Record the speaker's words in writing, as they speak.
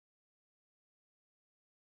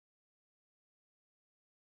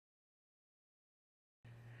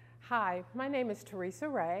Hi, my name is Teresa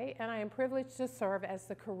Ray, and I am privileged to serve as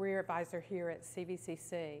the Career Advisor here at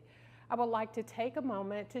CVCC. I would like to take a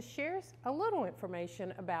moment to share a little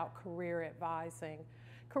information about career advising.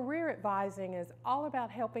 Career advising is all about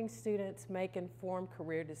helping students make informed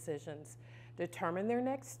career decisions, determine their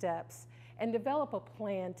next steps, and develop a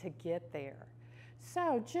plan to get there.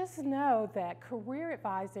 So just know that career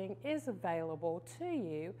advising is available to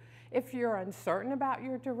you if you're uncertain about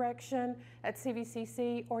your direction at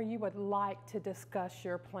CVCC or you would like to discuss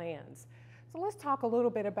your plans. So let's talk a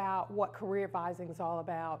little bit about what career advising is all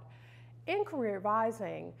about. In career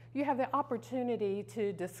advising, you have the opportunity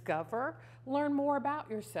to discover, learn more about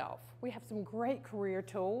yourself. We have some great career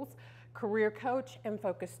tools, Career Coach and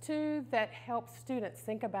Focus 2, that help students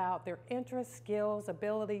think about their interests, skills,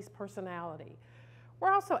 abilities, personality.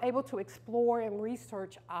 We're also able to explore and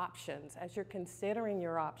research options as you're considering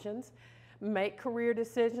your options, make career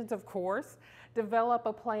decisions, of course, develop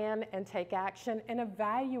a plan and take action, and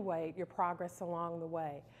evaluate your progress along the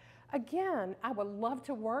way. Again, I would love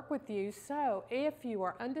to work with you, so if you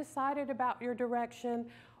are undecided about your direction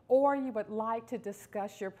or you would like to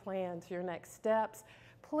discuss your plans, your next steps,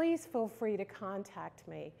 please feel free to contact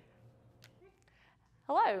me.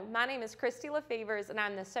 Hello, my name is Christy Lefevers and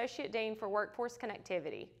I'm the Associate Dean for Workforce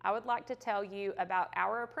Connectivity. I would like to tell you about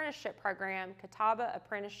our apprenticeship program, Catawba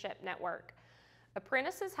Apprenticeship Network.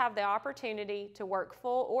 Apprentices have the opportunity to work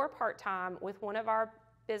full or part-time with one of our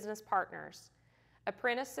business partners.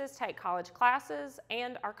 Apprentices take college classes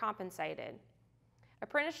and are compensated.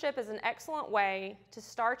 Apprenticeship is an excellent way to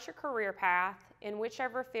start your career path in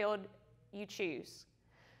whichever field you choose.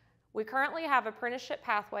 We currently have apprenticeship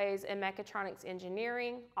pathways in mechatronics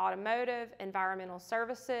engineering, automotive, environmental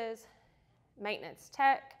services, maintenance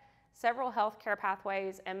tech, several healthcare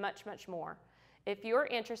pathways, and much, much more. If you're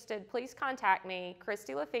interested, please contact me,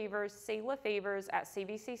 Christy Lefevers,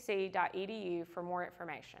 clefevers@cvcc.edu for more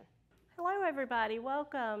information. Hello everybody,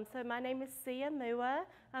 welcome. So my name is Sia Mua.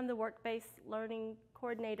 I'm the Work-Based Learning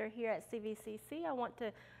Coordinator here at CVCC. I want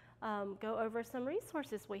to go over some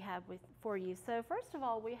resources we have for you. So first of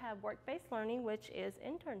all, we have work-based learning, which is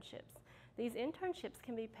internships. These internships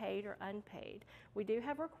can be paid or unpaid. We do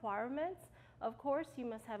have requirements. Of course, you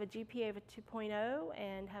must have a GPA of a 2.0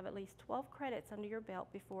 and have at least 12 credits under your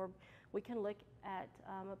belt before we can look at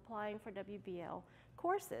applying for WBL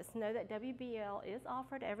courses. Know that WBL is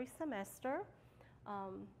offered every semester,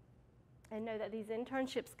 and know that these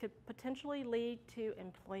internships could potentially lead to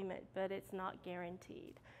employment, but it's not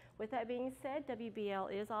guaranteed. With that being said, WBL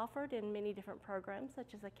is offered in many different programs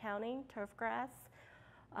such as accounting, turfgrass,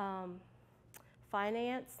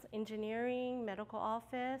 finance, engineering, medical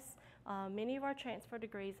office, many of our transfer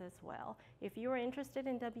degrees as well. If you are interested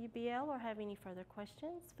in WBL or have any further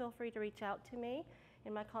questions, feel free to reach out to me.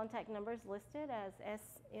 And my contact number is listed as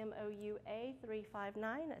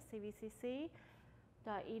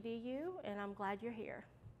SMOUA359@cvcc.edu, and I'm glad you're here.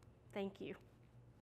 Thank you.